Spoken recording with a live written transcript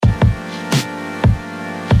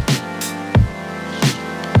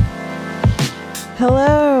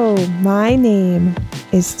Hello, my name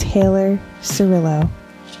is Taylor Cirillo,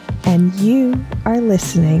 and you are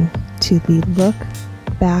listening to the Look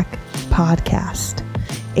Back Podcast,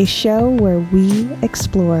 a show where we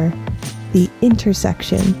explore the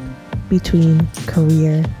intersection between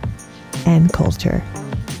career and culture.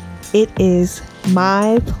 It is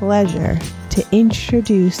my pleasure to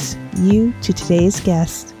introduce you to today's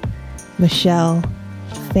guest, Michelle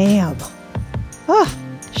Pham.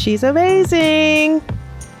 She's amazing.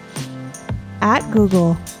 At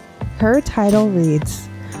Google, her title reads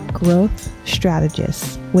Growth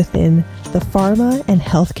Strategist within the pharma and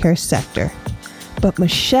healthcare sector. But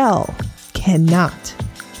Michelle cannot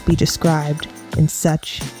be described in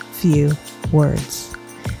such few words.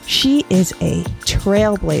 She is a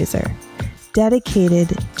trailblazer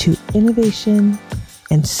dedicated to innovation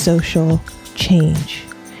and social change.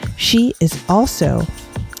 She is also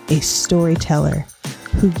a storyteller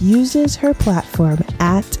who uses her platform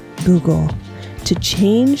at Google to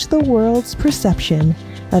change the world's perception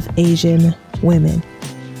of Asian women.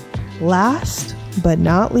 Last but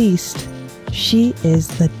not least, she is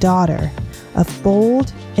the daughter of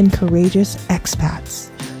bold and courageous expats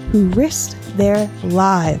who risked their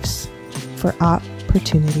lives for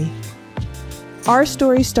opportunity. Our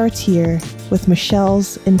story starts here with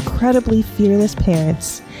Michelle's incredibly fearless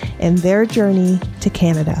parents and their journey to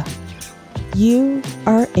Canada. You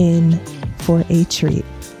are in for a treat.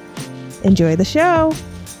 Enjoy the show.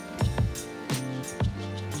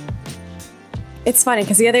 It's funny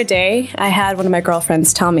because the other day I had one of my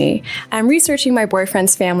girlfriends tell me, I'm researching my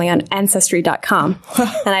boyfriend's family on Ancestry.com.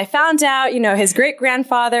 And I found out, his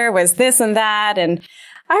great-grandfather was this and that. And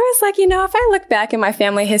I was like, if I look back in my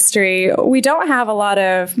family history, we don't have a lot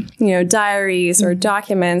of, diaries or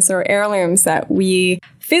documents or heirlooms that we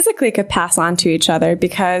physically could pass on to each other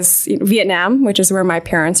because Vietnam, which is where my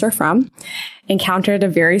parents are from, encountered a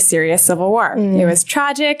very serious civil war. It was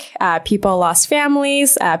tragic. People lost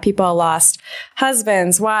families. People lost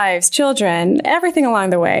husbands, wives, children, everything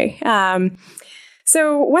along the way.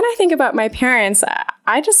 So when I think about my parents,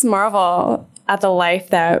 I just marvel at the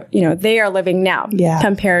life that, they are living now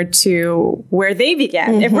compared to where they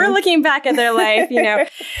began. If we're looking back at their life,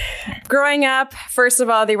 growing up, first of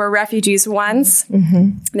all, they were refugees once.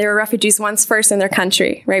 They were refugees once first in their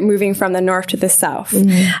country, right? Moving from the north to the south,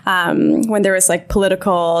 when there was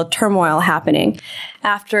political turmoil happening.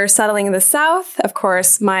 After settling in the South, of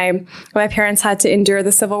course, my parents had to endure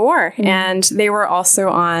the Civil War, and they were also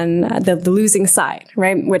on the losing side,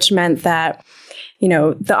 right? Which meant that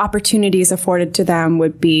the opportunities afforded to them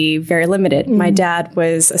would be very limited. My dad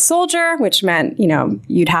was a soldier, which meant,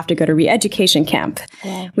 you'd have to go to re-education camp.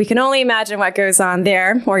 Yeah. We can only imagine what goes on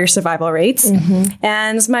there or your survival rates.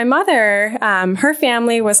 And my mother, her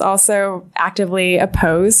family was also actively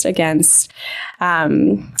opposed against,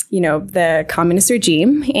 the communist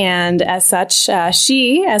regime. And as such,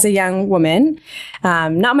 she, as a young woman,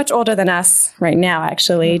 not much older than us right now,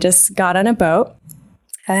 actually, just got on a boat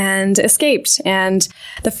and escaped. And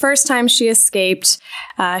the first time she escaped,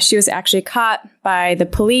 she was actually caught by the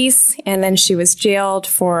police, and then she was jailed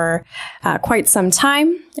for quite some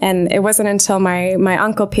time. And it wasn't until my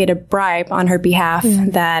uncle paid a bribe on her behalf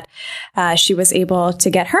that she was able to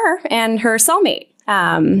get her and her cellmate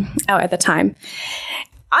out at the time.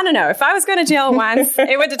 I don't know. If I was going to jail once,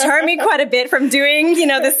 it would deter me quite a bit from doing,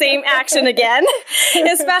 the same action again,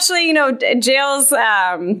 especially, jails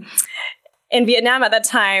in Vietnam at that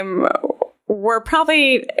time were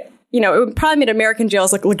probably, it probably made American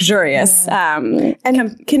jails look luxurious. May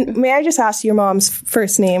I just ask your mom's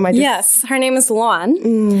first name? Yes, her name is Luan.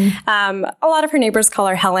 A lot of her neighbors call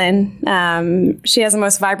her Helen. She has the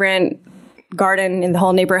most vibrant garden in the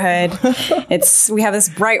whole neighborhood. We have this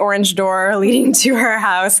bright orange door leading to her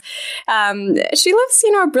house. She lives,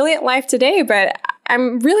 a brilliant life today, but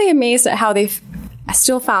I'm really amazed at how they've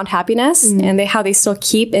still found happiness and how they still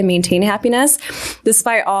keep and maintain happiness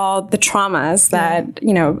despite all the traumas that,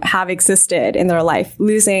 have existed in their life.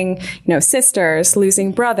 Losing, sisters,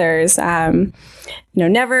 losing brothers,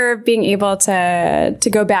 never being able to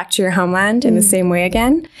go back to your homeland in the same way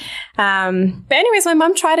again. But anyways, my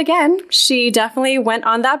mom tried again. She definitely went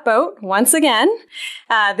on that boat once again.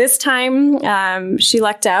 This time, she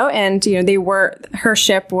lucked out and, her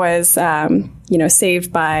ship was,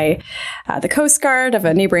 saved by the Coast Guard of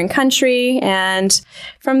a neighboring country. And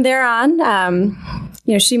from there on,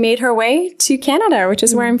 she made her way to Canada, which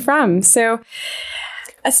is where I'm from. So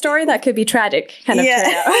a story that could be tragic kind of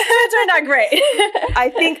turned out. It turned out great. I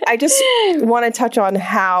think I just want to touch on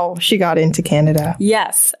how she got into Canada.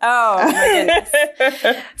 Yes. Oh, my goodness.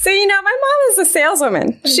 So, my mom is a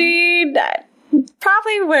saleswoman. She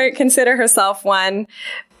probably wouldn't consider herself one.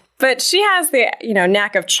 But she has the,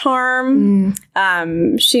 knack of charm.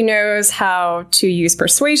 She knows how to use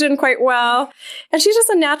persuasion quite well. And she's just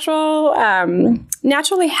a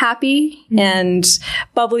naturally happy and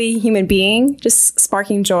bubbly human being, just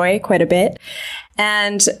sparking joy quite a bit.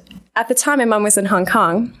 And at the time, my mom was in Hong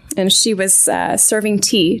Kong, and she was serving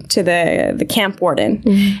tea to the camp warden.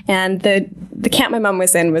 And the camp my mom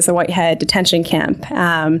was in was a Whitehead detention camp.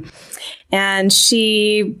 And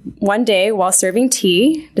she, one day, while serving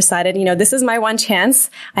tea, decided, this is my one chance.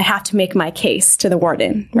 I have to make my case to the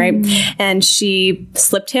warden, right? And she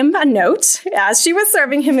slipped him a note as she was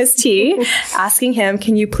serving him his tea, asking him,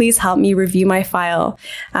 can you please help me review my file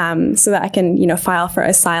so that I can, file for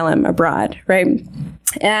asylum abroad, right?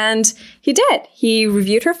 And he did. He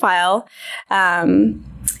reviewed her file.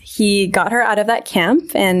 He got her out of that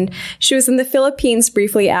camp, and she was in the Philippines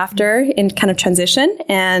briefly after in kind of transition,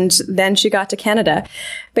 and then she got to Canada.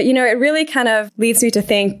 But, it really kind of leads me to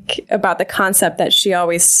think about the concept that she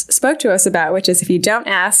always spoke to us about, which is if you don't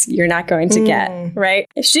ask, you're not going to get, right?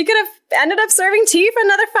 She could have ended up serving tea for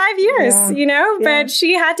another 5 years, but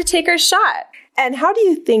she had to take her shot. And how do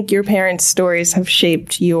you think your parents' stories have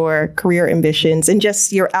shaped your career ambitions and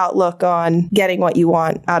just your outlook on getting what you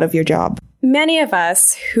want out of your job? Many of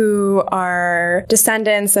us who are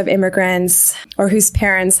descendants of immigrants or whose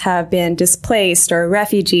parents have been displaced or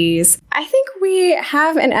refugees, I think we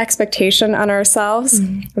have an expectation on ourselves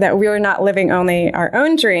that we are not living only our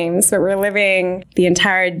own dreams, but we're living the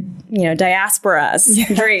entire, diaspora's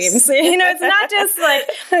dreams. It's not just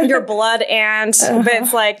like your blood aunt, but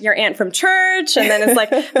it's like your aunt from church, and then it's like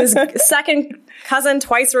this second cousin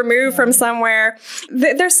twice removed from somewhere.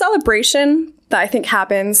 There's celebration that I think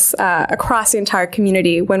happens across the entire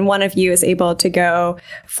community when one of you is able to go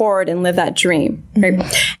forward and live that dream, right?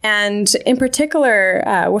 And in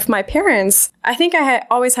particular, with my parents, I think I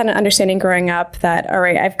always had an understanding growing up that, all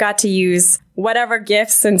right, I've got to use whatever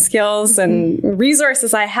gifts and skills and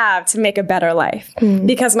resources I have to make a better life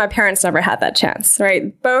because my parents never had that chance,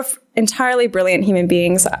 right? Both entirely brilliant human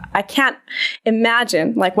beings. I can't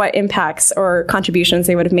imagine what impacts or contributions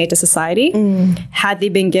they would have made to society had they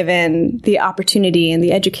been given the opportunity and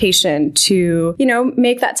the education to,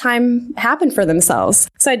 make that time happen for themselves.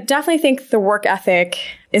 So I definitely think the work ethic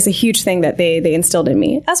is a huge thing that they instilled in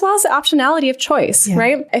me, as well as the optionality of choice,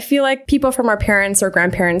 right? I feel like people from our parents or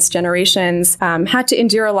grandparents' generations had to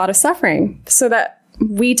endure a lot of suffering so that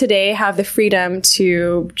we today have the freedom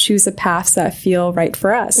to choose the paths that feel right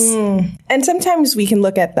for us. And sometimes we can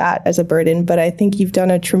look at that as a burden, but I think you've done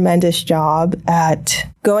a tremendous job at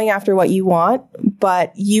going after what you want,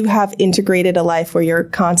 but you have integrated a life where you're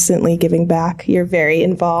constantly giving back. You're very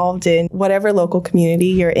involved in whatever local community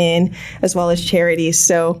you're in, as well as charities.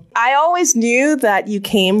 So I always knew that you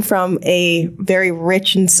came from a very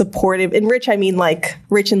rich and supportive, and rich, I mean like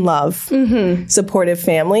rich in love, supportive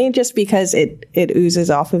family, just because it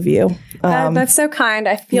oozes off of you. That's so kind.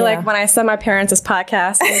 I feel like when I saw my parents' this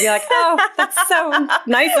podcast, they'd be like, oh, that's so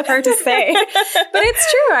nice of her to say. But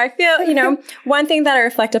it's true. I feel, one thing that I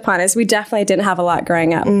reflect upon is we definitely didn't have a lot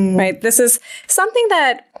growing up, right? This is something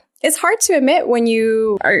that it's hard to admit when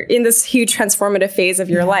you are in this huge transformative phase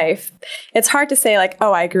of your life. It's hard to say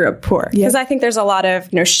oh, I grew up poor. Because I think there's a lot of,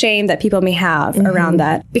 shame that people may have around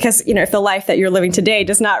that. Because, if the life that you're living today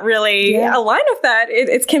does not really align with that,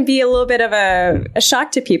 it can be a little bit of a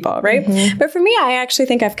shock to people, right? But for me, I actually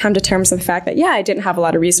think I've come to terms with the fact that, I didn't have a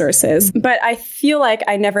lot of resources, but I feel like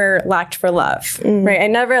I never lacked for love, right? I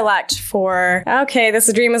never lacked for, okay,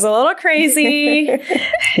 this dream is a little crazy.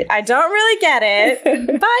 I don't really get it,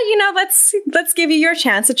 but let's give you your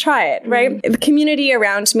chance to try it, right? The community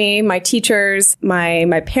around me, my teachers,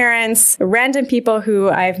 my parents, random people who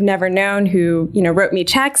I've never known who, wrote me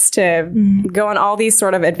checks to go on all these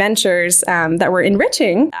sort of adventures that were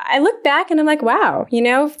enriching. I look back and I'm like, wow,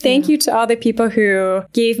 thank you to all the people who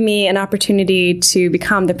gave me an opportunity to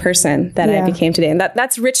become the person that I became today. And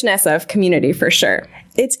that's richness of community for sure.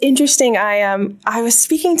 It's interesting. I was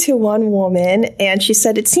speaking to one woman and she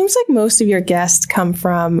said, it seems like most of your guests come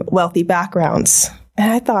from wealthy backgrounds.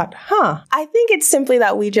 And I thought, I think it's simply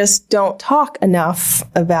that we just don't talk enough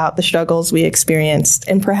about the struggles we experienced.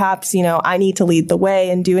 And perhaps, I need to lead the way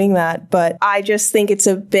in doing that. But I just think it's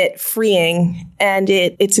a bit freeing and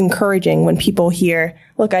it's encouraging when people hear,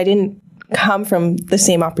 look, I didn't come from the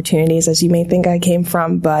same opportunities as you may think I came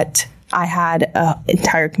from, but I had an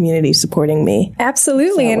entire community supporting me.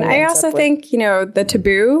 Absolutely. And I also think, the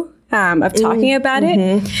taboo of talking about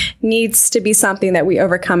it needs to be something that we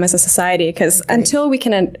overcome as a society. Because until we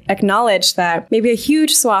can acknowledge that maybe a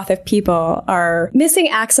huge swath of people are missing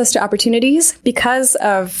access to opportunities because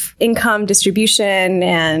of income distribution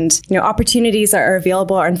and opportunities that are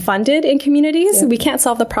available and funded in communities, we can't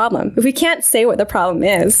solve the problem. If we can't say what the problem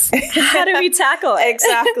is, how do we tackle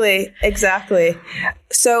it? Exactly.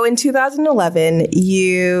 So in 2011,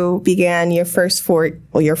 you began your 4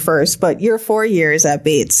 years at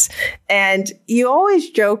Bates. And you always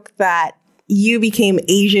joke that you became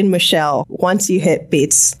Asian Michelle once you hit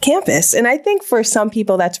Bates campus. And I think for some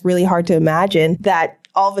people, that's really hard to imagine that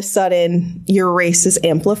all of a sudden your race is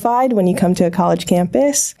amplified when you come to a college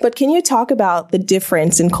campus. But can you talk about the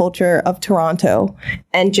difference in culture of Toronto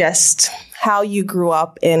and just how you grew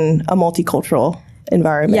up in a multicultural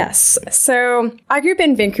environment? Yes. So I grew up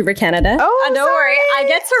in Vancouver, Canada. Oh, don't worry. I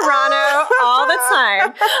get Toronto all the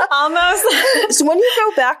time. Almost. So when you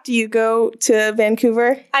go back, do you go to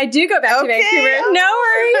Vancouver? I do go back to Vancouver. No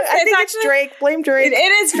worries. I think it's Drake. Blame Drake. It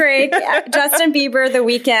is Drake. Justin Bieber, The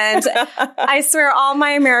Weeknd. I swear all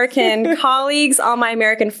my American colleagues, all my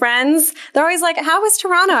American friends, they're always like, how was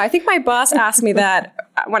Toronto? I think my boss asked me that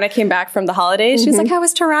when I came back from the holidays. She was like, how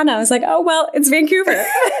was Toronto? I was like, oh, well, it's Vancouver.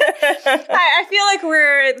 I feel like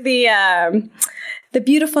we're the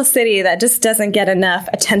beautiful city that just doesn't get enough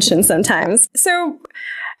attention sometimes. So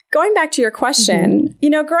going back to your question,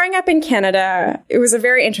 growing up in Canada, it was a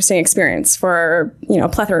very interesting experience for, a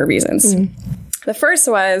plethora of reasons. The first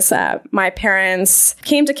was my parents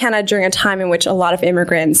came to Canada during a time in which a lot of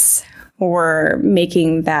immigrants were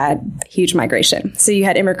making that huge migration. So you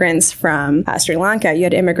had immigrants from Sri Lanka, you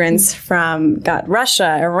had immigrants from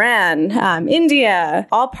Russia, Iran, India,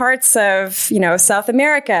 all parts of, South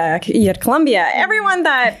America, you had Colombia, everyone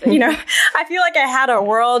that, I feel like I had a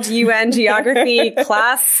world UN geography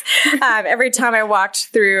class every time I walked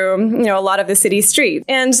through, a lot of the city streets.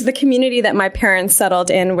 And the community that my parents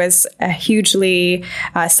settled in was hugely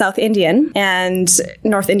South Indian and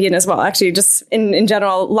North Indian as well. Actually, just in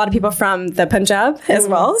general, a lot of people from the Punjab as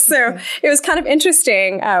well. So it was kind of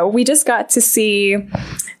interesting. We just got to see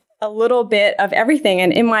a little bit of everything.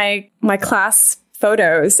 And in my class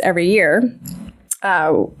photos every year,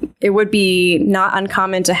 it would be not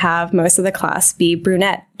uncommon to have most of the class be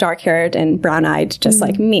brunette, dark-haired, and brown-eyed, just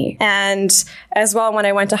like me. And as well, when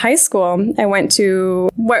I went to high school, I went to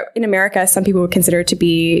what in America some people would consider to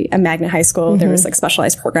be a magnet high school. There was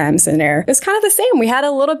specialized programs in there. It was kind of the same. We had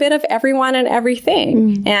a little bit of everyone and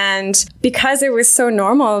everything. And because it was so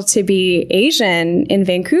normal to be Asian in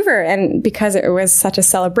Vancouver, and because it was such a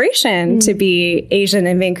celebration to be Asian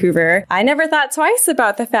in Vancouver, I never thought twice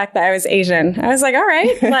about the fact that I was Asian. I was like, all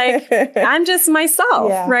right, like I'm just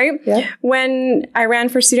myself, right? Yeah. When I ran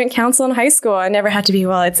for student council in high school, I never had to be,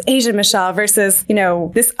 well, it's Asian Michelle versus,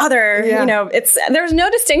 this other, there was no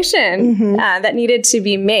distinction that needed to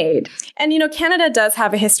be made. And, Canada does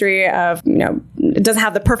have a history of, it doesn't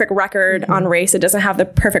have the perfect record on race. It doesn't have the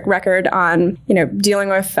perfect record on, dealing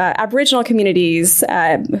with Aboriginal communities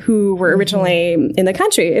who were originally in the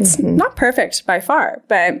country. It's not perfect by far,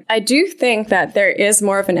 but I do think that there is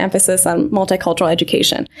more of an emphasis on multicultural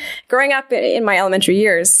education. Growing up in my elementary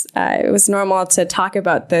years, it was normal to talk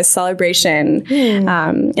about the celebration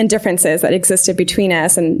and differences that existed between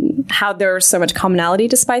us and how there was so much commonality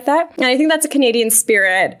despite that. And I think that's a Canadian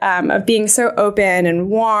spirit of being so open and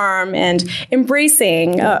warm and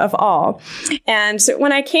embracing of all. And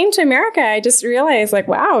when I came to America, I just realized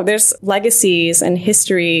wow, there's legacies and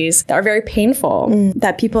histories that are very painful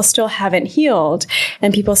that people still haven't healed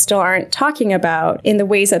and people still aren't talking about in the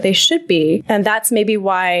ways that they should be. And that's maybe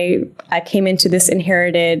why I came into this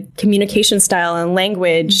inherited communication style and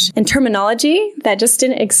language and terminology that just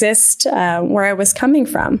didn't exist where I was coming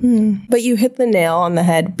from. But you hit the nail on the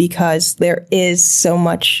head because there is so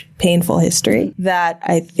much painful history that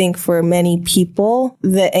I think for many people,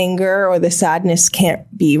 the anger or the sadness can't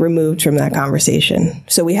be removed from that conversation.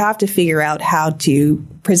 So we have to figure out how to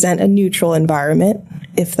present a neutral environment,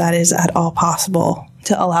 if that is at all possible,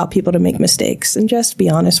 to allow people to make mistakes and just be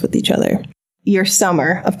honest with each other. Your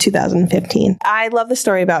summer of 2015. I love the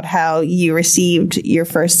story about how you received your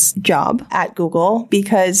first job at Google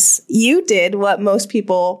because you did what most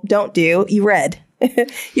people don't do. You read.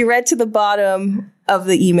 You read to the bottom of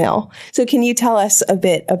the email. So can you tell us a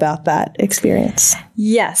bit about that experience?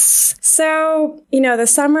 Yes. So, the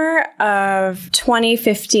summer of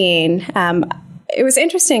 2015, it was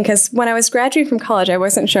interesting because when I was graduating from college, I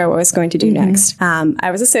wasn't sure what I was going to do next.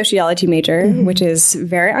 I was a sociology major, which is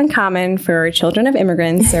very uncommon for children of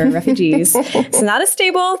immigrants or refugees. It's not a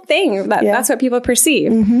stable thing. That's what people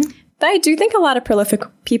perceive. I do think a lot of prolific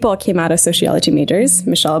people came out of sociology majors.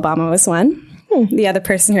 Michelle Obama was one. The other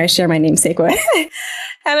person who I share my namesake with.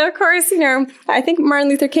 And of course, I think Martin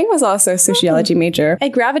Luther King was also a sociology major. I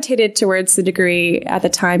gravitated towards the degree at the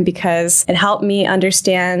time because it helped me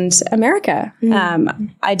understand America.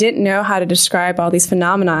 I didn't know how to describe all these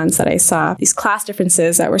phenomenons that I saw, these class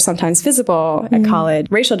differences that were sometimes visible at college,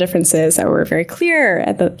 racial differences that were very clear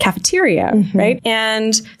at the cafeteria, right?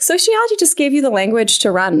 And sociology just gave you the language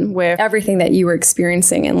to run with everything that you were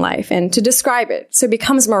experiencing in life and to describe it so it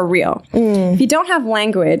becomes more real. If you don't have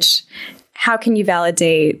language, how can you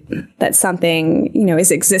validate that something,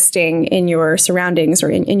 is existing in your surroundings or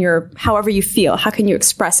in your, however you feel? How can you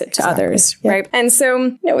express it to others, right? And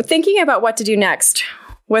so, thinking about what to do next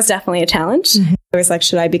was definitely a challenge. I was like,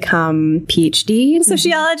 should I become PhD in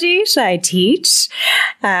sociology? Should I teach?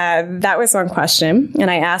 That was one question.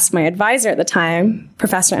 And I asked my advisor at the time,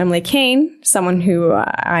 Professor Emily Kane, someone who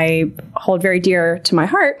I hold very dear to my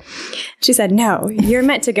heart. She said, no, you're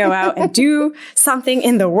meant to go out and do something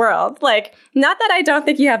in the world. Like, not that I don't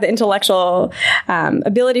think you have the intellectual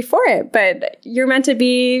ability for it, but you're meant to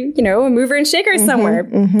be, a mover and shaker somewhere,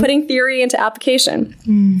 putting theory into application.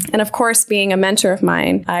 And of course, being a mentor of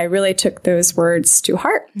mine, I really took those words to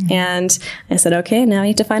heart. And I said, okay, now I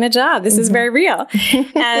need to find a job. This is very real.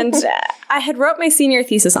 And I had wrote my senior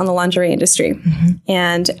thesis on the lingerie industry.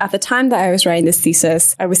 And at the time that I was writing this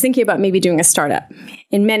thesis, I was thinking about maybe doing a startup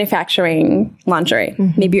in manufacturing lingerie,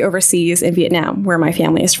 maybe overseas in Vietnam, where my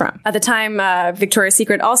family is from. At the time, Victoria's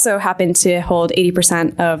Secret also happened to hold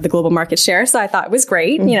 80% of the global market share. So I thought it was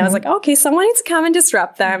great. I was like, okay, someone needs to come and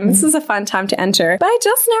disrupt them. This is a fun time to enter. But I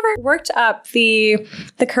just never worked up the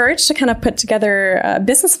courage to kind of put together a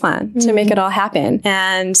business plan to make it all happen.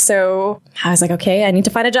 And so I was like, okay, I need to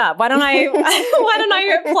find a job. Why don't I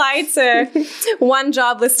apply to one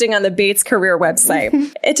job listing on the Bates career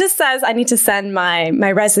website? It just says I need to send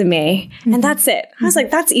my resume and that's it. I was like,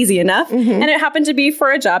 that's easy enough. And it happened to be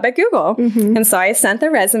for a job at Google. And so I sent the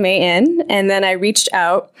resume in and then I reached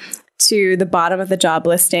out to the bottom of the job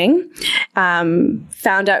listing,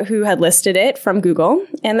 found out who had listed it from Google.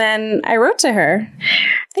 And then I wrote to her.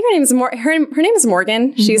 I think her name is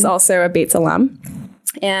Morgan. She's also a Bates alum.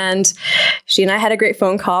 And she and I had a great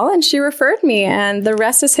phone call and she referred me and the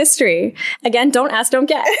rest is history. Again, don't ask, don't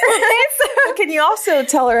get. So, can you also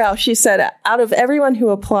tell her how she said out of everyone who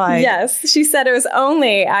applied? Yes. She said it was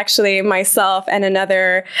only actually myself and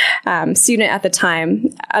another student at the time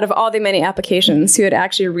out of all the many applications who had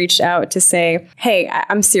actually reached out to say, hey,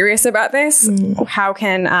 I'm serious about this. How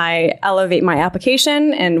can I elevate my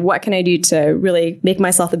application and what can I do to really make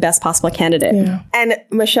myself the best possible candidate? Yeah. And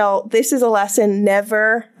Michelle, this is a lesson. Never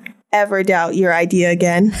ever doubt your idea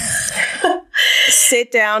again.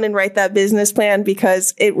 Sit down and write that business plan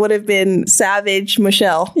because it would have been savage,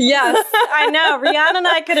 Michelle. Yes, I know. Rihanna and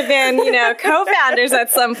I could have been, co-founders at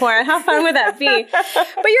some point. How fun would that be? But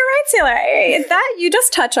you're right, Taylor. That you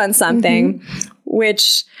just touch on something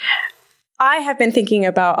which I have been thinking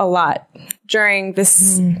about a lot during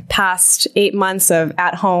this past 8 months of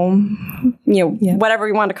at home, whatever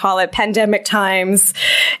we want to call it, pandemic times,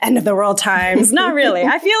 end of the world times. Not really.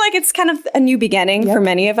 I feel like it's kind of a new beginning for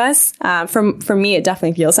many of us. For me, it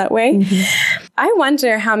definitely feels that way. I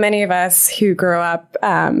wonder how many of us who grow up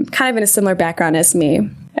kind of in a similar background as me,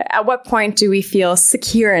 at what point do we feel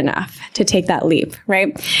secure enough to take that leap,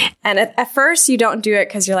 right? And at first, you don't do it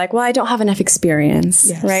because you're like, well, I don't have enough experience,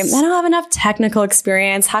 right? I don't have enough technical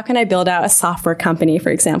experience. How can I build out a software company,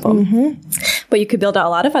 for example? But you could build out a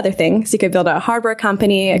lot of other things. You could build out a hardware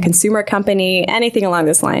company, a consumer company, anything along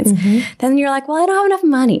those lines. Then you're like, well, I don't have enough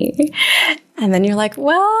money. And then you're like,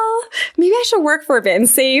 well, maybe I should work for a bit and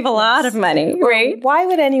save a lot of money, right? Why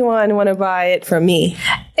would anyone want to buy it from me?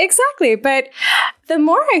 Exactly. But the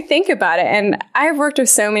more I think about it, and I've worked with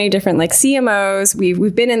so many different CMOs,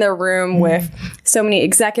 we've been in the room with so many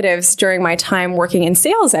executives during my time working in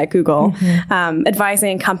sales at Google,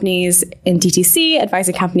 advising companies in DTC,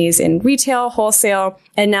 advising companies in retail, wholesale,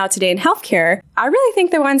 and now today in healthcare. I really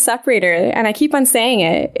think the one separator, and I keep on saying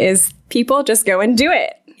it, is people just go and do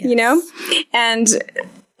it. And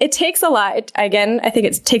it takes a lot. Again, I think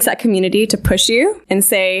it takes that community to push you and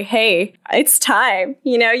say, hey, it's time.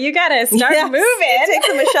 You got to start moving. It takes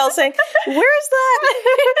a Michelle saying, where's that?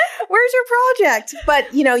 Where's your project?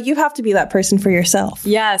 But, you have to be that person for yourself.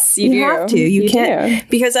 Yes, you do. You have to. You can't.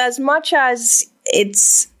 Because as much as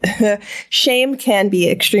it's shame can be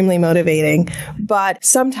extremely motivating, but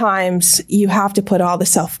sometimes you have to put all the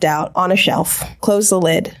self-doubt on a shelf, close the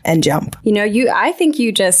lid, and jump. I think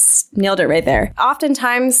you just nailed it right there.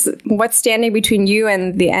 Oftentimes, what's standing between you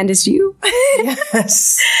and the end is you.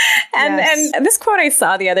 Yes. And this quote I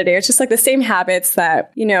saw the other day, it's just like the same habits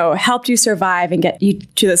that, helped you survive and get you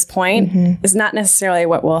to this point is not necessarily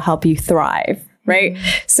what will help you thrive. Right.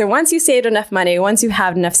 So once you saved enough money, once you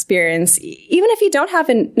have enough experience, even if you don't have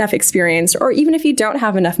enough experience, or even if you don't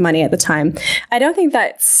have enough money at the time, I don't think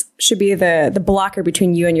that should be the blocker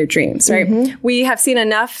between you and your dreams. Right. We have seen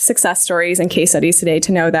enough success stories and case studies today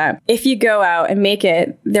to know that if you go out and make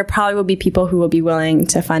it, there probably will be people who will be willing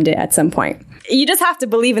to fund it at some point. You just have to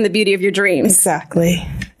believe in the beauty of your dreams. Exactly.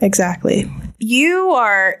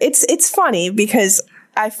 It's funny because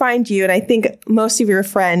I find you, and I think most of your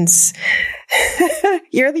friends,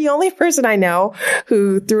 you're the only person I know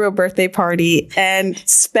who threw a birthday party and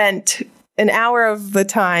spent an hour of the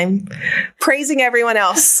time praising everyone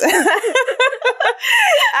else at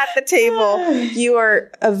the table. You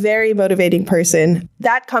are a very motivating person.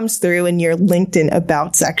 That comes through in your LinkedIn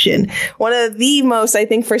About section. One of the most, I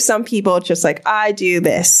think for some people, it's just like, I do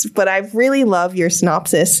this, but I really love your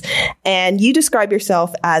synopsis. And you describe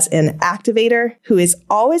yourself as an activator who is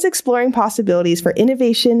always exploring possibilities for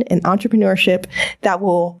innovation and entrepreneurship that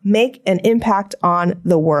will make an impact on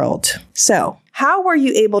the world. So, how were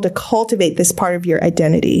you able to cultivate this part of your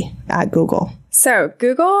identity at Google? So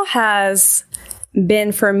Google has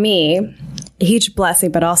been, for me, a huge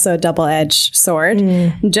blessing, but also a double-edged sword.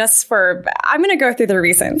 I'm going to go through the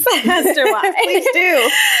reasons as to why. Please do.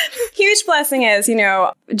 Huge blessing is,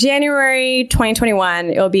 January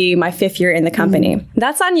 2021, it'll be my 5th year in the company.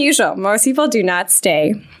 That's unusual. Most people do not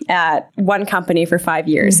stay at one company for 5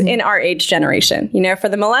 years in our age generation. For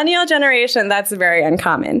the millennial generation, that's very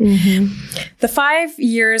uncommon. The 5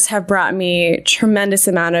 years have brought me tremendous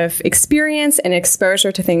amount of experience and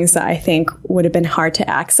exposure to things that I think would have been hard to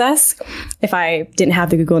access if I didn't have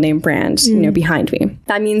the Google name brand, behind me.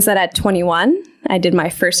 That means that at 21, I did my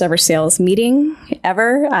first ever sales meeting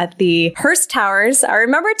ever at the Hearst Towers. I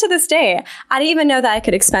remember to this day, I didn't even know that I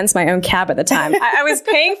could expense my own cab at the time. I was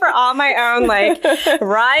paying for all my own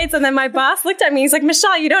rides. And then my boss looked at me. He's like,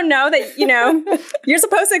 Michelle, you don't know that, you're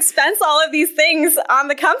supposed to expense all of these things on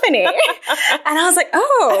the company. And I was like,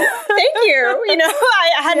 oh, thank you.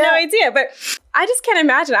 I had no idea. But I just can't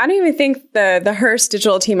imagine. I don't even think the Hearst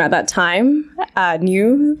digital team at that time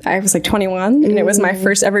knew. I was 21 and it was my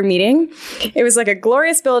first ever meeting. It was a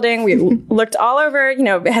glorious building. We looked all over,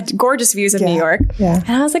 it had gorgeous views of New York. Yeah. And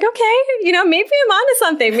I was like, okay, maybe I'm onto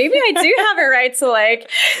something. Maybe I do have a right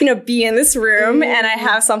to be in this room and I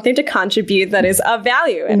have something to contribute that is of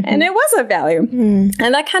value. And it was of value.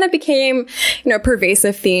 And that kind of became, a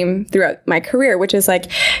pervasive theme throughout my career, which is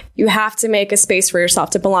you have to make a space for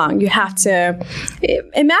yourself to belong. You have to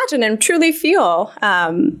imagine and truly feel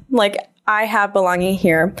I have belonging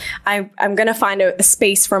here. I'm going to find a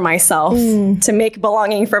space for myself to make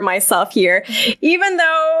belonging for myself here, even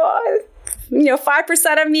though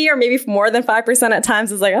 5% of me, or maybe more than 5% at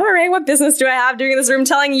times, is all right, what business do I have doing in this room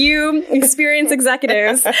telling you experienced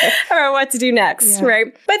executives or what to do next,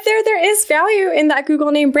 right? But there is value in that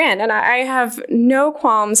Google name brand. And I have no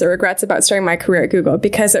qualms or regrets about starting my career at Google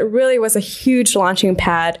because it really was a huge launching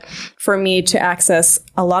pad for me to access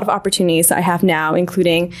a lot of opportunities that I have now,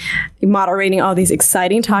 including moderating all these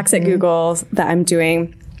exciting talks at Google that I'm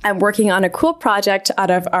doing. I'm working on a cool project out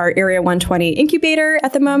of our Area 120 incubator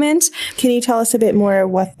at the moment. Can you tell us a bit more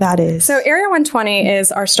what that is? So Area 120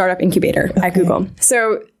 is our startup incubator at Google.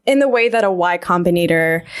 So in the way that a Y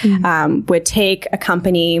Combinator would take a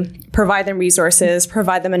company, provide them resources,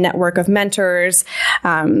 provide them a network of mentors,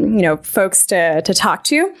 folks to talk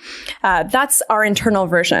to. That's our internal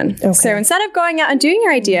version. Okay. So instead of going out and doing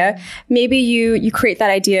your idea, maybe you create that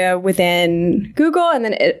idea within Google and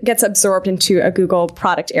then it gets absorbed into a Google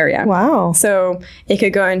product area. Wow. So it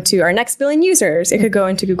could go into our next billion users. It could go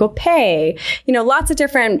into Google Pay, lots of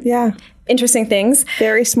different interesting things.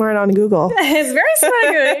 Very smart on Google. It's very smart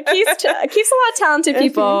on Google. It keeps a lot of talented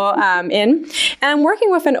people in. And I'm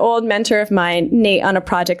working with an old mentor of mine, Nate, on a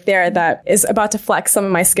project there that is about to flex some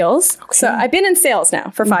of my skills. Okay. So I've been in sales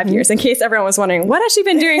now for 5 years, in case everyone was wondering, what has she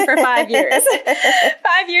been doing for 5 years?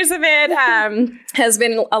 5 years of it has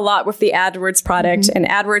been a lot with the AdWords product. And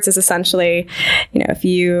AdWords is essentially, if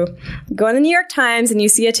you go in the New York Times and you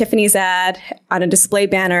see a Tiffany's ad on a display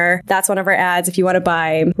banner, that's one of our ads. If you want to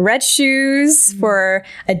buy red shoes choose for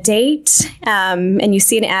a date, and you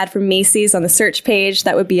see an ad from Macy's on the search page,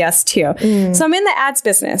 that would be us too. So I'm in the ads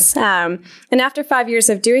business. And after 5 years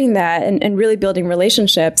of doing that and really building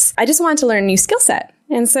relationships, I just wanted to learn a new skill set.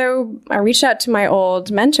 And so I reached out to my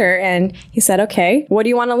old mentor and he said, okay, what do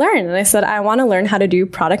you want to learn? And I said, I want to learn how to do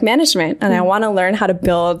product management and I want to learn how to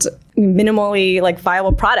build minimally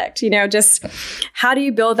viable product. Just how do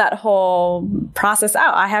you build that whole process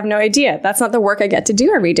out? I have no idea. That's not the work I get to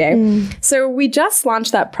do every day. So we just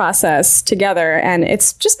launched that process together and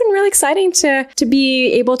it's just been really exciting to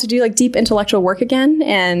be able to do deep intellectual work again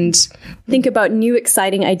and think about new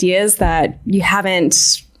exciting ideas that you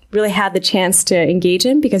haven't really had the chance to engage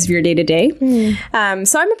in because of your day-to-day.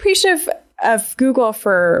 So I'm appreciative of Google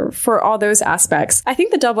for all those aspects. I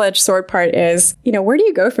think the double-edged sword part is, where do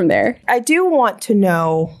you go from there? I do want to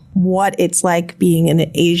know what it's like being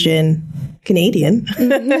an Asian Canadian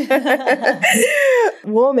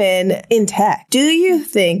woman in tech. Do you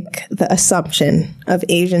think the assumption of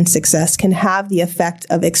Asian success can have the effect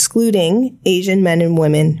of excluding Asian men and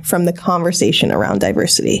women from the conversation around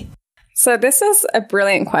diversity? So this is a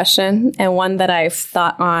brilliant question and one that I've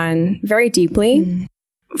thought on very deeply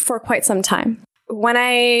for quite some time. When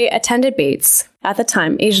I attended Bates, at the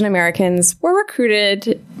time, Asian Americans were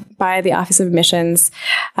recruited by the Office of Admissions,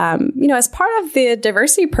 as part of the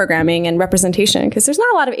diversity programming and representation, because there's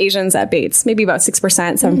not a lot of Asians at Bates, maybe about 6%,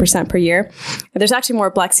 7% per year. But there's actually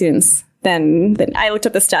more Black students than I looked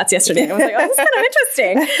up the stats yesterday and I was like, oh, this is kind of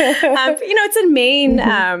interesting. It's in Maine.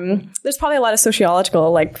 There's probably a lot of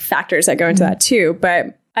sociological factors that go into that too.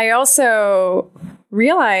 But I also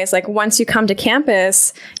realize once you come to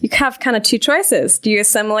campus, you have kind of two choices. Do you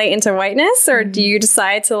assimilate into whiteness or do you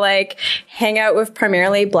decide to hang out with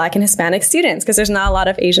primarily Black and Hispanic students? Because there's not a lot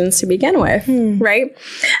of Asians to begin with, right?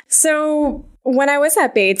 So when I was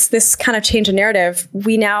at Bates, this kind of changed the narrative.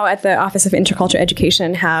 We now at the Office of Intercultural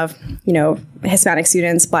Education have, Hispanic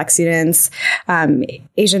students, Black students,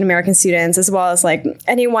 Asian American students, as well as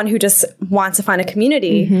anyone who just wants to find a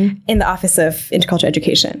community in the Office of Intercultural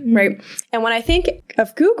Education, right? And when I think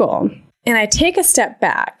of Google and I take a step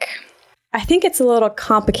back, I think it's a little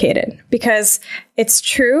complicated because it's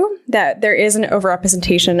true that there is an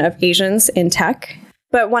overrepresentation of Asians in tech.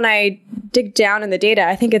 But when I dig down in the data,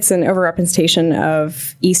 I think it's an overrepresentation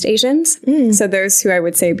of East Asians. So those who I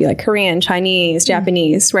would say would be Korean, Chinese,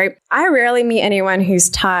 Japanese, right? I rarely meet anyone who's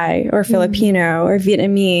Thai or Filipino or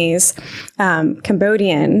Vietnamese,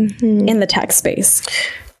 Cambodian in the tech space.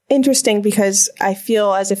 Interesting, because I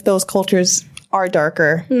feel as if those cultures are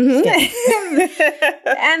darker. And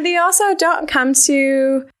they also don't come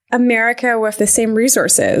to America with the same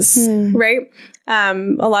resources, right?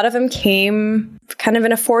 A lot of them came kind of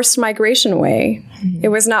in a forced migration way. It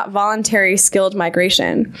was not voluntary, skilled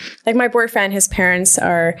migration. My boyfriend, his parents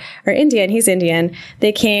are Indian. He's Indian.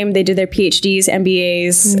 They came, they did their PhDs,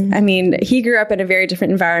 MBAs. I mean, he grew up in a very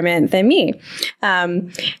different environment than me.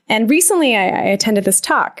 And recently I attended this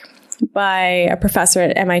talk by a professor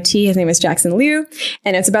at MIT. His name is Jackson Liu,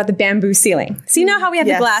 and it's about the bamboo ceiling. So you know how we have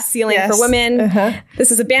the glass ceiling for women?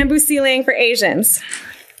 This is a bamboo ceiling for Asians.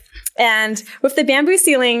 And with the bamboo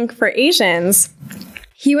ceiling for Asians,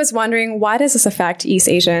 he was wondering, why does this affect East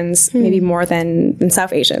Asians maybe more than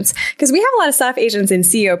South Asians? Because we have a lot of South Asians in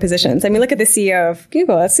CEO positions. I mean, look at the CEO of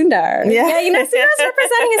Google, Sundar. Sundar's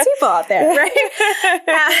representing his people out there, right?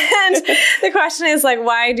 And the question is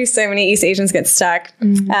why do so many East Asians get stuck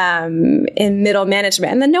in middle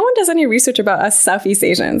management? And then no one does any research about us Southeast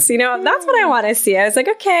Asians. That's what I want to see. I was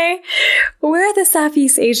okay, where are the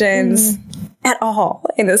Southeast Asians at all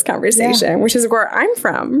in this conversation, which is where I'm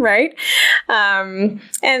from, right? And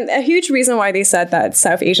a huge reason why they said that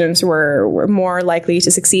South Asians were more likely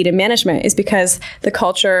to succeed in management is because the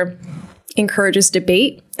culture encourages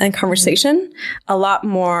debate and conversation a lot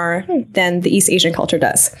more than the East Asian culture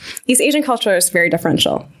does. East Asian culture is very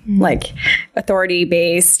differential,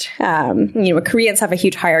 authority-based. Koreans have a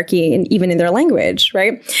huge hierarchy, and even in their language,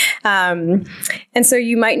 right? And so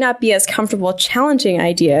you might not be as comfortable challenging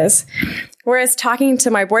ideas. Whereas talking to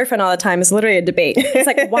my boyfriend all the time is literally a debate.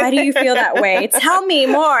 It's why do you feel that way? Tell me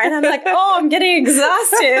more. And I'm I'm getting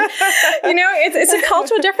exhausted. It's a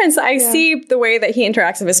cultural difference. I see the way that he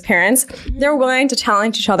interacts with his parents. They're willing to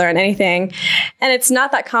challenge each other on anything. And it's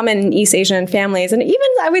not that common in East Asian families. And even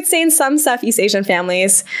I would say in some Southeast Asian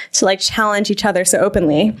families to challenge each other so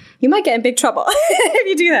openly. You might get in big trouble if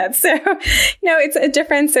you do that. So, it's a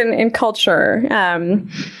difference in culture.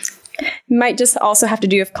 Might just also have to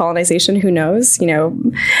do with colonization. Who knows?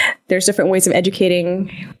 There's different ways of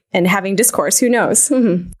educating and having discourse. Who knows?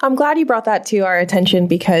 I'm glad you brought that to our attention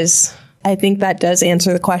because I think that does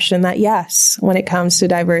answer the question that yes, when it comes to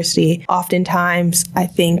diversity, oftentimes I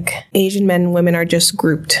think Asian men and women are just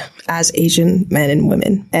grouped as Asian men and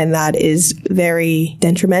women. And that is very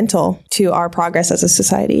detrimental to our progress as a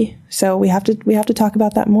society. So we have to talk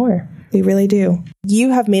about that more. We really do. You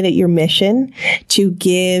have made it your mission to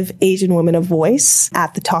give Asian women a voice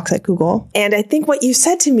at the Talks at Google. And I think what you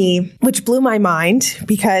said to me, which blew my mind,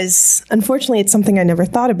 because unfortunately it's something I never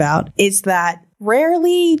thought about, is that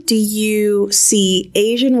rarely do you see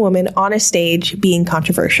Asian women on a stage being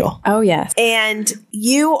controversial. Oh, yes. And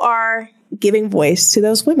you are giving voice to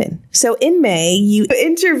those women. So in May, you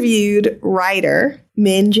interviewed writer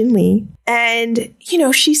Min Jin Lee, and,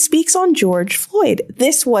 she speaks on George Floyd.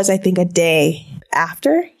 This was, I think, a day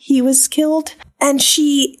after he was killed. And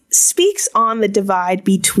she speaks on the divide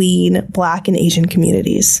between Black and Asian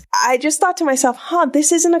communities. I just thought to myself,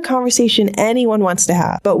 this isn't a conversation anyone wants to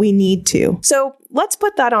have, but we need to. So let's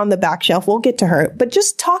put that on the back shelf. We'll get to her, but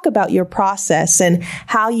just talk about your process and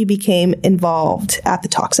how you became involved at the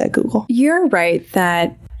Talks at Google. You're right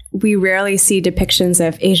that we rarely see depictions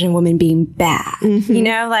of Asian women being bad.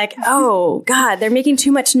 Mm-hmm. Oh God, they're making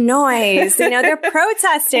too much noise. They're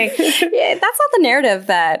protesting. That's not the narrative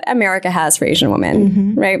that America has for Asian women,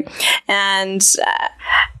 mm-hmm. right? And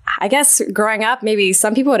I guess growing up, maybe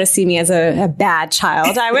some people would have seen me as a bad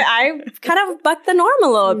child. I kind of bucked the norm a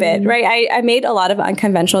little bit, right? I made a lot of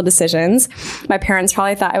unconventional decisions. My parents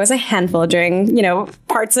probably thought I was a handful during,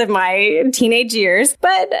 parts of my teenage years.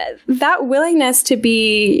 But that willingness to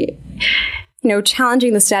be,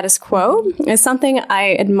 challenging the status quo is something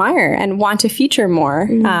I admire and want to feature more.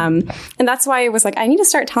 And that's why it was I need to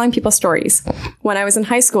start telling people stories. When I was in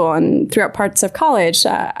high school and throughout parts of college,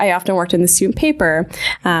 I often worked in the student paper.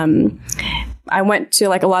 I went to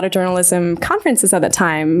a lot of journalism conferences at the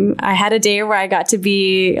time. I had a day where I got to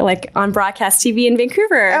be on broadcast TV in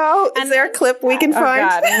Vancouver. Oh, is there a clip we can find?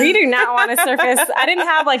 Oh God, we do not want to surface. I didn't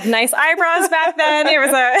have nice eyebrows back then. It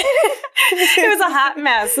was a hot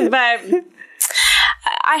mess, but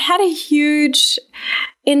I had a huge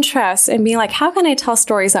interest in being how can I tell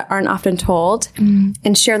stories that aren't often told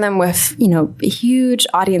and share them with, huge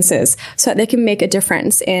audiences so that they can make a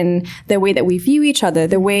difference in the way that we view each other,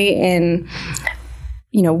 the way in,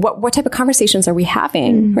 what type of conversations are we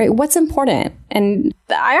having, right? What's important? And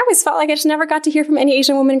I always felt like I just never got to hear from any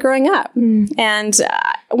Asian woman growing up. And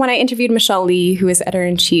when I interviewed Michelle Lee, who is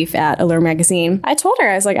editor-in-chief at Allure magazine, I told her,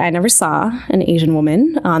 I was I never saw an Asian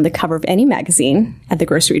woman on the cover of any magazine at the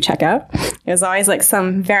grocery checkout. It was always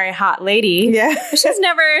some very hot lady. Yeah. She was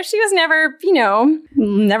never,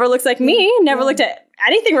 never looked like me, never looked at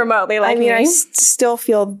anything remotely like me. I still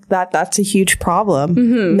feel that that's a huge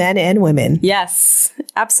problem, men and women. Yes,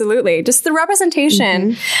 absolutely. Just the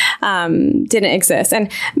representation didn't exist.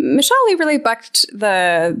 And Michelle Lee really bucked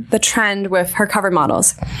the trend with her cover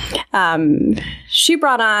models. She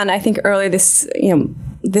brought on, I think early this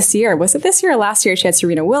year, was it this year or last year? She had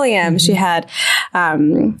Serena Williams. She had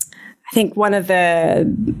I think one of the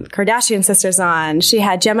Kardashian sisters on. She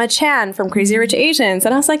had Gemma Chan from Crazy Rich Asians.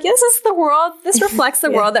 And I was this is the world. This reflects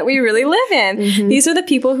the world that we really live in. These are the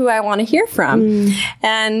people who I want to hear from.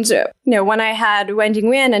 And, when I had Wen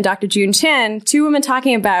Jingwen and Dr. June Chen, two women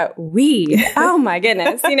talking about weed. Oh my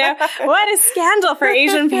goodness. What a scandal for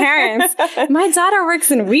Asian parents. My daughter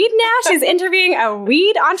works in weed now. She's interviewing a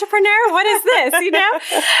weed entrepreneur. What is this?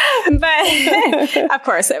 But of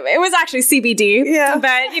course, it was actually CBD. Yeah.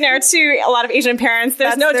 But, to a lot of Asian parents,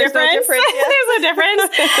 there's no difference. Yeah. There's no difference.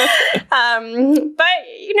 But,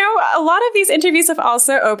 a lot of these interviews have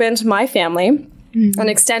also opened my family, an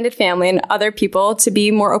extended family, and other people to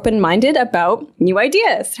be more open-minded about new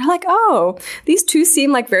ideas. They're oh, these two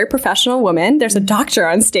seem like very professional women. There's a doctor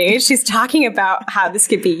on stage. She's talking about how this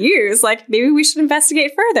could be used. Maybe we should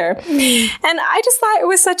investigate further. And I just thought it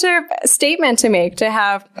was such a statement to make to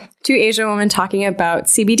have two Asian women talking about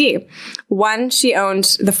CBD. One, she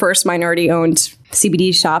owned the first minority-owned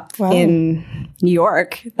CBD shop in New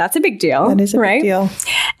York. That's a big deal. That is a right? big deal.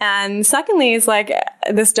 And secondly, is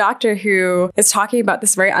this doctor who is talking about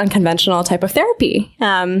this very unconventional type of therapy.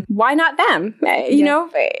 Why not them?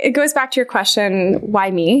 It goes back to your question,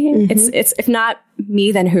 why me? It's if not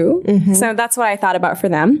me, then who? So that's what I thought about for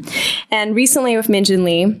them. And recently with Min Jin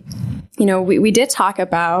Lee, we did talk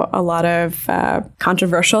about a lot of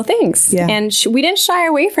controversial things, and we didn't shy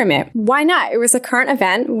away from it. Why not? It was a current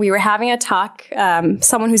event. We were having a talk.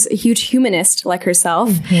 Someone who's a huge humanist like herself.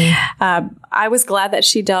 I was glad that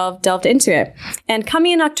she delved into it. And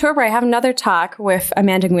coming in October, I have another talk with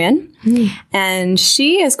Amanda Nguyen, and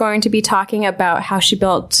she is going to be talking about how she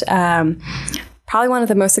built probably one of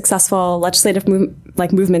the most successful legislative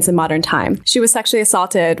movements in modern time. She was sexually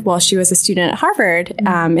assaulted while she was a student at Harvard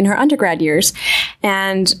in her undergrad years.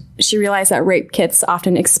 And she realized that rape kits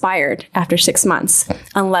often expired after 6 months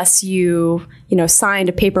unless you signed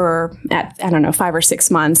a paper at, 5 or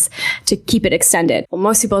 6 months to keep it extended. Well,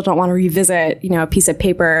 most people don't want to revisit, a piece of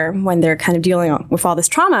paper when they're kind of dealing with all this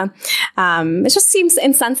trauma. It just seems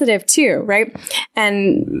insensitive too, right?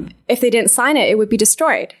 And if they didn't sign it, it would be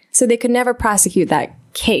destroyed. So they could never prosecute that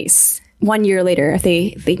case 1 year later if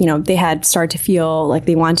they had started to feel like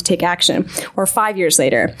they wanted to take action, or 5 years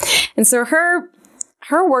later. And so her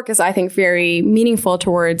work is, I think, very meaningful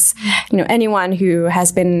towards, anyone who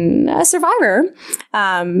has been a survivor,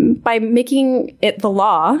 by making it the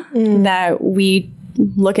law that we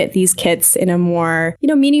look at these kits in a more,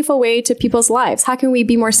 meaningful way to people's lives. How can we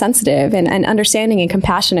be more sensitive and understanding and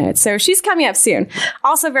compassionate? So she's coming up soon.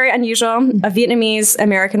 Also very unusual, a Vietnamese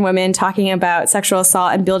American woman talking about sexual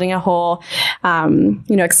assault and building a whole,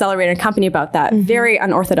 accelerator company about that. Very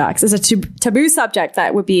unorthodox. It's a taboo subject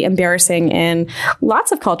that would be embarrassing in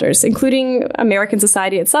lots of cultures, including American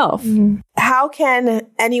society itself. How can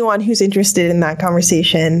anyone who's interested in that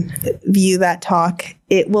conversation view that talk?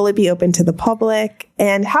 Will it be open to the public?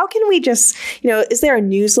 And how can we just, is there a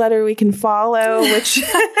newsletter we can follow which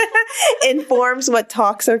informs what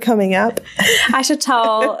talks are coming up? I should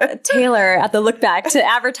tell Taylor at the Look Back to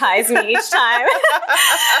advertise me each time.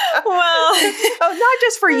 Well, not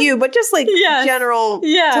just for you, but just general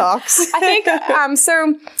talks. I think,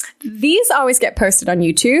 so these always get posted on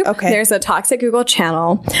YouTube. Okay. There's a Talks at Google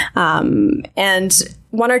channel. And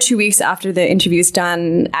 1 or 2 weeks after the interview is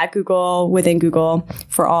done at Google, within Google,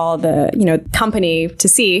 for all the, company to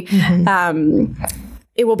see,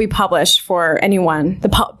 it will be published for anyone. The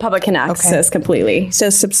public can access completely. So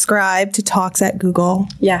subscribe to Talks at Google.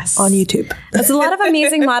 Yes. On YouTube. There's a lot of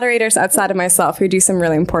amazing moderators outside of myself who do some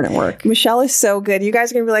really important work. Michelle is so good. You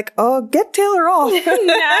guys are going to be like, oh, get Taylor off.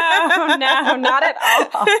 No, not at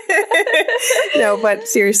all. No, but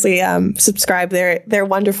seriously, subscribe. They're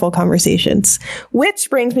wonderful conversations. Which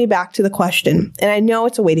brings me back to the question, and I know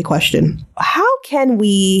it's a weighty question. How can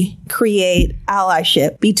we create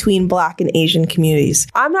allyship between Black and Asian communities?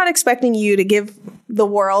 I'm not expecting you to give the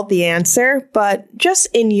world the answer, but just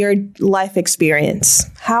in your life experience,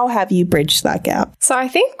 how have you bridged that gap? So I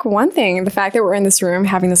think one thing, the fact that we're in this room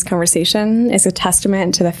having this conversation is a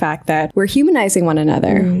testament to the fact that we're humanizing one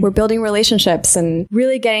another. We're building relationships and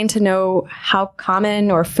really getting to know how common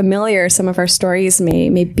or familiar some of our stories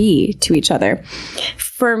may be to each other.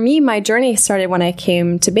 For me, my journey started when I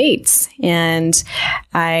came to Bates. And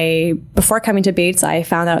before coming to Bates, I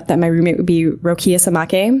found out that my roommate would be Rokia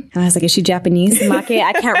Samake. And I was like, is she Japanese? Samake?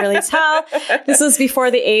 I can't really tell. This was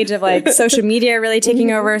before the age of social media really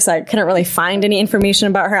taking over. So I couldn't really find any information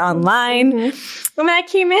about her online. When I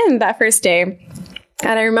came in that first day,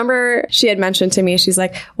 and I remember she had mentioned to me, she's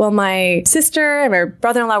like, well, my sister and my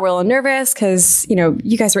brother-in-law were a little nervous because,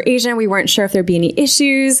 you guys were Asian. We weren't sure if there'd be any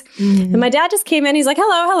issues. And my dad just came in. He's like,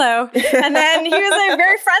 hello. And then he was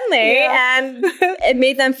very friendly. And it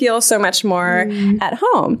made them feel so much more at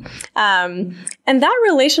home. And that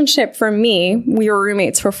relationship for me, we were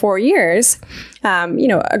roommates for 4 years.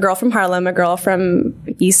 A girl from Harlem, a girl from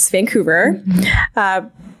East Vancouver,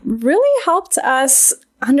 really helped us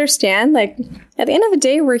understand, at the end of the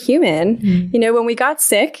day, we're human. When we got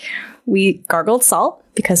sick, we gargled salt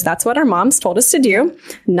because that's what our moms told us to do.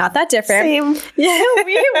 Not that different. Same. Yeah,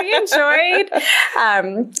 we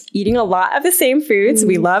enjoyed eating a lot of the same foods.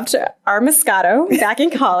 We loved our Moscato back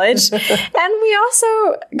in college. And we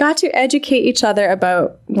also got to educate each other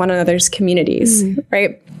about one another's communities,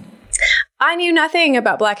 right? I knew nothing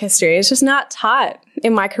about Black history. It's just not taught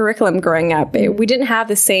in my curriculum growing up. We didn't have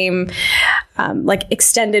the same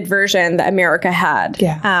extended version that America had.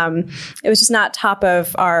 It was just not top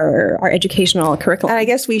of our educational curriculum. And I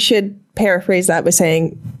guess we should paraphrase that by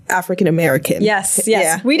saying African American. Yes.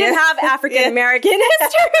 Yeah. We didn't have African American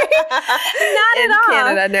history. Not in at all.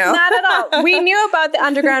 Canada, no. Not at all. We knew about the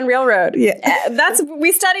Underground Railroad.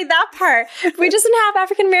 We studied that part. We just didn't have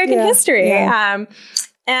African American history.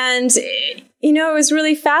 And, it was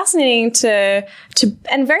really fascinating to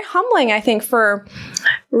and very humbling, I think, for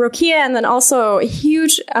Rokia, and then also a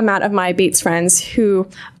huge amount of my Bates friends who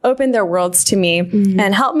opened their worlds to me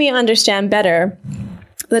and helped me understand better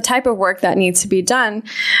the type of work that needs to be done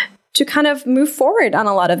to kind of move forward on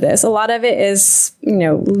a lot of this. A lot of it is,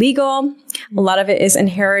 legal. A lot of it is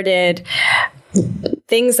inherited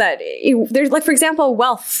things that there's, for example,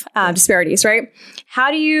 wealth disparities, right? How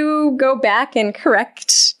do you go back and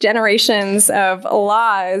correct generations of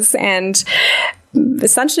laws and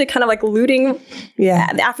essentially kind of like looting the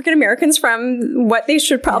African Americans from what they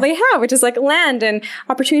should probably have, which is like land and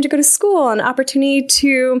opportunity to go to school and opportunity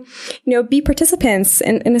to, be participants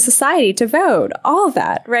in a society, to vote, all of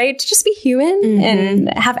that, right? To just be human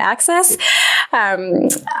and have access. I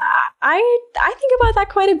think about that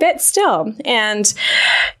quite a bit still. And,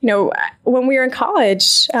 when we were in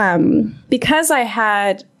college, because I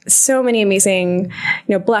had so many amazing,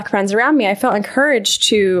 Black friends around me, I felt encouraged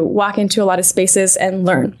to walk into a lot of spaces and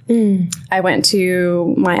learn. I went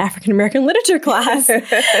to my African American literature class, and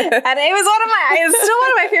it's still one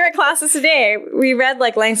of my favorite classes today. We read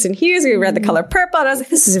like Langston Hughes, we read The Color Purple, and I was like,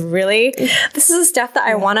 this is the stuff that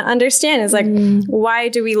I want to understand. Is like, why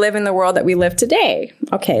do we live in the world that we live today?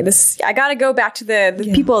 Okay, I got to go back to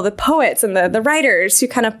the people, the poets and the writers who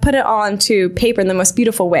kind of put it all onto paper in the most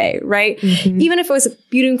beautiful way, right? Even if it was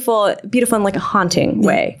beautiful in like a haunting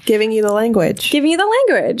way. Giving you the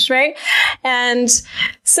language, right? And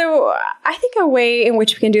so I think a way in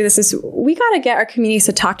which we can do this is we got to get our communities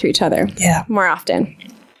to talk to each other more often.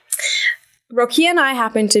 Rokia and I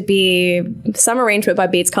happen to be some arrangement by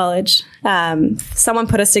Bates College. Someone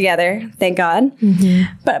put us together, thank God.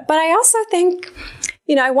 But I also think,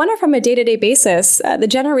 I wonder from a day-to-day basis, the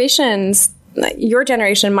generations, your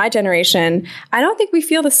generation, my generation, I don't think we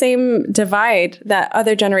feel the same divide that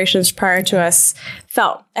other generations prior to us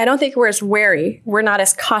felt. I don't think we're as wary. We're not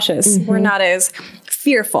as cautious. We're not as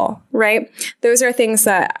fearful, right? Those are things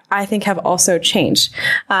that I think have also changed.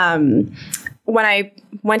 When I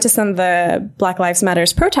went to some of the Black Lives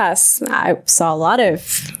Matters protests, I saw a lot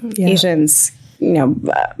of Asians,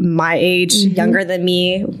 my age, younger than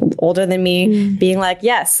me, older than me, being like,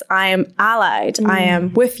 yes, I am allied. I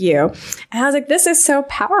am with you. And I was like, this is so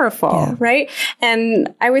powerful, right?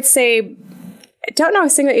 And I would say, I don't know a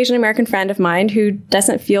single Asian American friend of mine who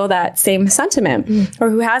doesn't feel that same sentiment or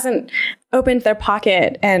who hasn't opened their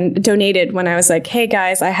pocket and donated when I was like, hey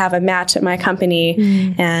guys, I have a match at my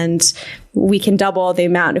company and we can double the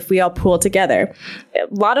amount if we all pool together. A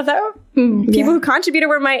lot of the people who contributed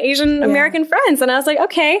were my Asian American friends. And I was like,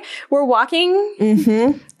 okay, we're walking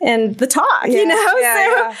and the talk,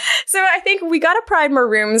 So I think we got to provide more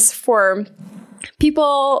rooms for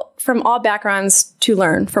people from all backgrounds to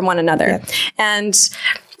learn from one another. And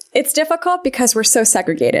it's difficult because we're so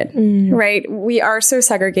segregated, right? We are so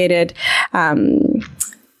segregated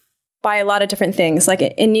by a lot of different things. Like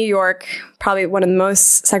in New York, probably one of the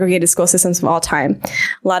most segregated school systems of all time.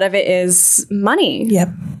 A lot of it is money,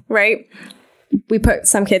 right? We put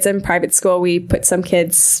some kids in private school. We put some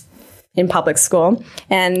kids in public school,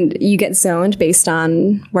 and you get zoned based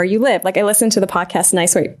on where you live. Like I listened to the podcast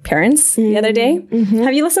Nice White Parents the other day.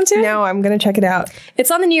 Have you listened to it? No, I'm going to check it out.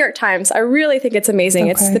 It's on the New York Times. I really think it's amazing.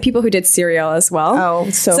 Okay. It's the people who did Serial as well. Oh,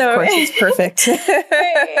 so of course it's perfect.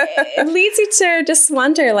 It leads you to just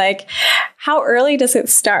wonder, like, how early does it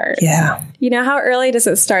start? Yeah. How early does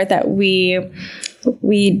it start that we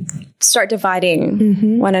start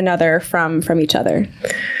dividing one another from each other?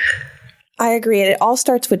 I agree. It all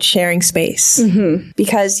starts with sharing space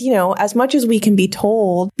because, as much as we can be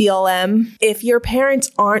told BLM, if your parents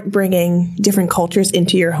aren't bringing different cultures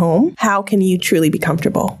into your home, how can you truly be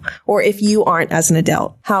comfortable? Or if you aren't as an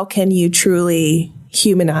adult, how can you truly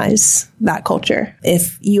humanize that culture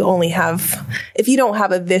if you don't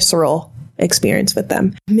have a visceral experience with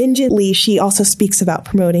them? Minjit Lee, she also speaks about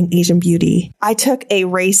promoting Asian beauty. I took a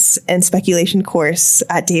race and speculation course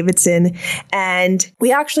at Davidson, and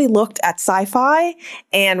we actually looked at sci-fi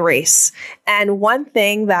and race. And one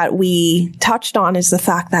thing that we touched on is the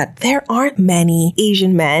fact that there aren't many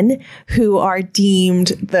Asian men who are deemed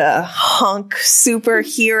the hunk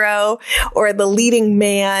superhero or the leading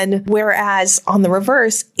man, whereas on the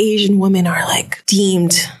reverse, Asian women are like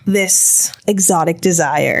deemed this exotic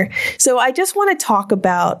desire. So I just want to talk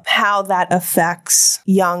about how that affects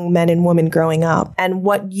young men and women growing up and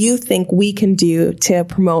what you think we can do to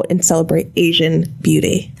promote and celebrate Asian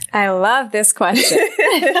beauty. I love this question. I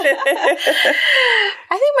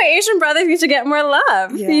think my Asian brothers need to get more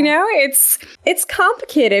love. Yeah. It's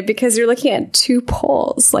complicated because you're looking at two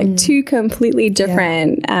poles, like two completely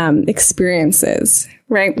different experiences.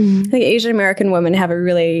 Right? I think Asian American women have a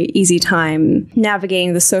really easy time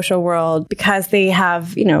navigating the social world because they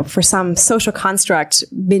have, for some social construct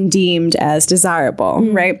been deemed as desirable,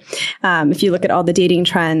 right? If you look at all the dating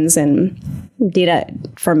trends and data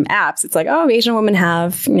from apps, it's like, oh, Asian women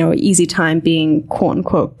have, easy time being quote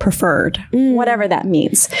unquote preferred, whatever that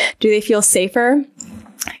means. Do they feel safer,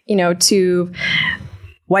 to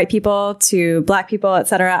white people, to Black people, et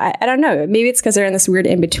cetera? I don't know. Maybe it's because they're in this weird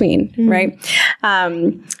in between, right?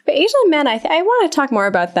 But Asian men, I want to talk more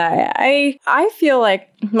about that. I feel like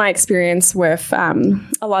my experience with a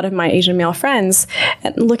lot of my Asian male friends,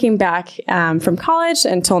 and looking back from college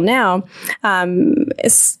until now,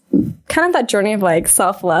 is kind of that journey of like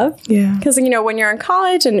self-love. Yeah. Because, you know, when you're in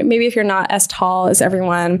college and maybe if you're not as tall as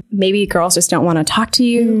everyone, maybe girls just don't want to talk to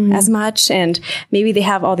you as much. And maybe they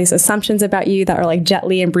have all these assumptions about you that are like Jet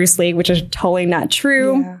Li and Bruce Lee, which is totally not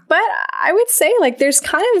true. Yeah. But I would say like there's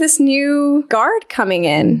kind of this new guard coming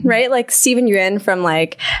in, right? Like Steven Yeun from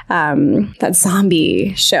like that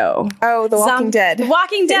zombie show. Oh, The Walking Dead.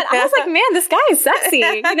 Walking Dead. I was like, man, this guy is sexy,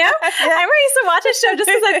 you know? I remember I used to watch his show just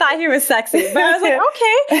because I thought he was sexy. But I was like,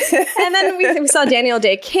 okay. And then we saw Daniel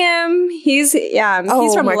Day Kim. He's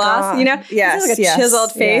from Lost, you know? Yes, he has like a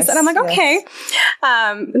chiseled face. And I'm like, okay.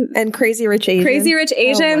 And Crazy Rich Asians. Crazy Rich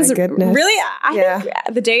Asians. Oh my goodness. Really? I think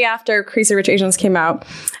the day after Crazy Rich Asians came out,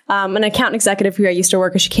 an account executive who I used to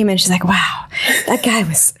work with, she came in, she's like, wow, that guy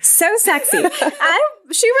was so sexy. I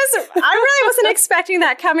really wasn't expecting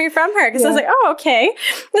that coming from her because I was like, oh, okay.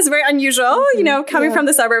 That's very unusual. You know, coming from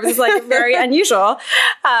the suburbs is like very unusual.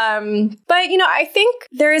 But, you know, I think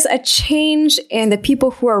there is a change in the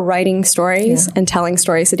people who are writing stories and telling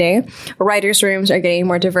stories today. Writers' rooms are getting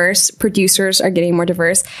more diverse. Producers are getting more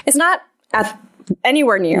diverse. It's not at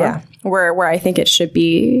anywhere near where I think it should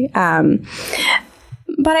be.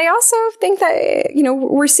 But I also think that, you know,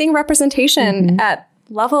 we're seeing representation at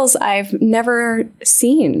levels I've never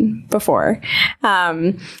seen before.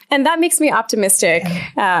 And that makes me optimistic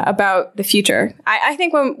about the future. I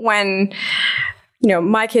think when you know,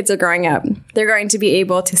 my kids are growing up, they're going to be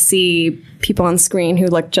able to see people on screen who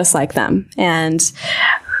look just like them and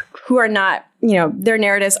who are not, you know, their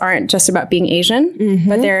narratives aren't just about being Asian,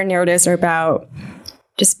 but their narratives are about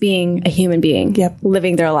just being a human being,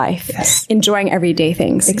 living their life, enjoying everday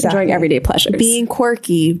things, enjoying everyday pleasures. Being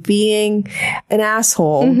quirky, being an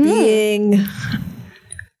asshole, being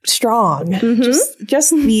strong,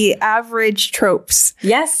 just the average tropes.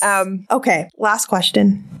 Yes. Okay, last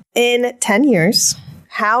question. In 10 years,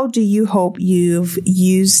 how do you hope you've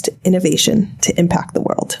used innovation to impact the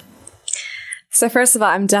world? So first of all,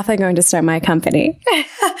 I'm definitely going to start my company.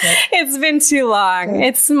 It's been too long.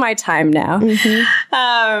 It's my time now.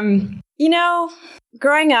 You know,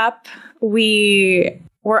 growing up, we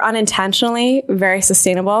were unintentionally very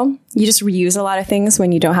sustainable. You just reuse a lot of things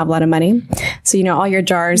when you don't have a lot of money. So, you know, all your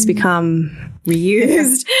jars become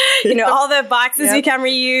reused. You know, all the boxes become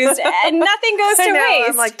reused and nothing goes to waste.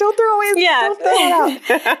 I'm like, don't throw away. Don't throw it out.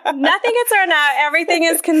 Nothing gets thrown out. Everything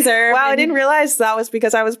is conserved. Wow, I didn't realize that was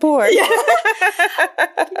because I was poor. You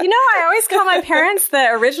know, I always call my parents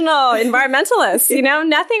the original environmentalists. You know,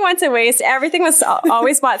 nothing went to waste. Everything was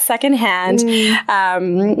always bought secondhand.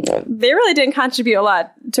 They really didn't contribute a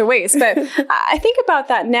lot to waste. But I think about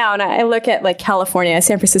that now, and I look at like California,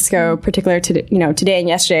 San Francisco, particular to, you know, today and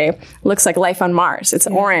yesterday, looks like life on Mars. It's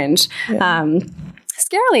orange.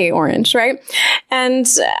 Scarily orange, right? And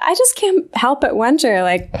I just can't help but wonder,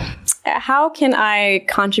 like, how can I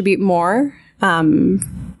contribute more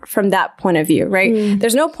from that point of view, right?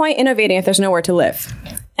 There's no point innovating if there's nowhere to live.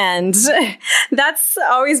 And that's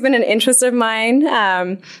always been an interest of mine.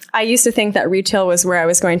 I used to think that retail was where I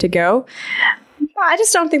was going to go. I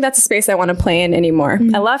just don't think that's a space I want to play in anymore.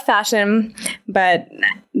 I love fashion, but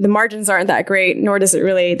the margins aren't that great, nor does it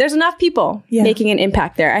really. There's enough people making an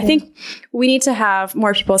impact there. I think we need to have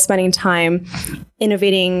more people spending time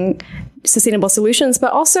innovating sustainable solutions,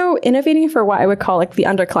 but also innovating for what I would call like the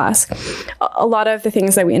underclass. A lot of the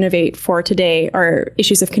things that we innovate for today are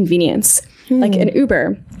issues of convenience, like an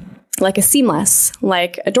Uber, like a Seamless,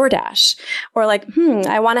 like a DoorDash, or like,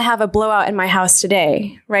 I want to have a blowout in my house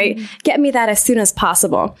today, right? Get me that as soon as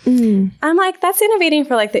possible. I'm like, that's innovating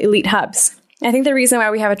for like the elite hubs. I think the reason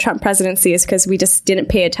why we have a Trump presidency is because we just didn't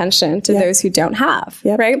pay attention to those who don't have,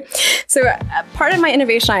 right? So part of my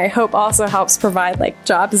innovation, I hope, also helps provide like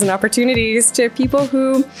jobs and opportunities to people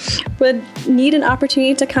who would need an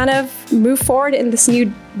opportunity to kind of move forward in this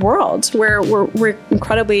new world where we're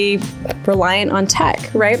incredibly reliant on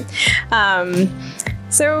tech, right?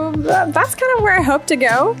 So that's kind of where I hope to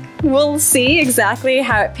go. We'll see exactly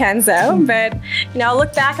how it pans out. But, you know, I'll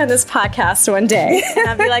look back on this podcast one day and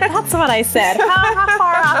I'll be like, that's what I said. How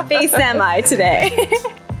far off base am I today?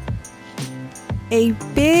 A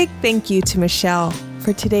big thank you to Michelle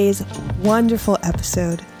for today's wonderful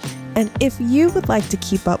episode. And if you would like to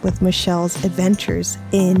keep up with Michelle's adventures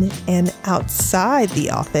in and outside the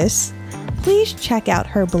office, please check out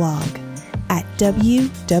her blog at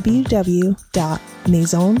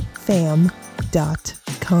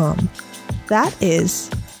www.maisonpham.com. That is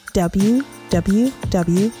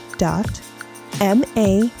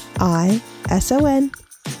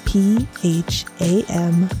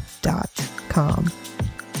www.maisonpham.com.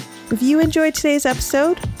 If you enjoyed today's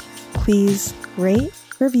episode, please rate,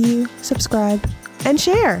 review, subscribe, and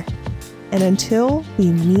share. And until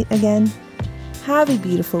we meet again, have a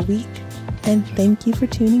beautiful week, and thank you for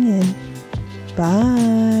tuning in.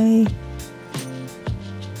 Bye.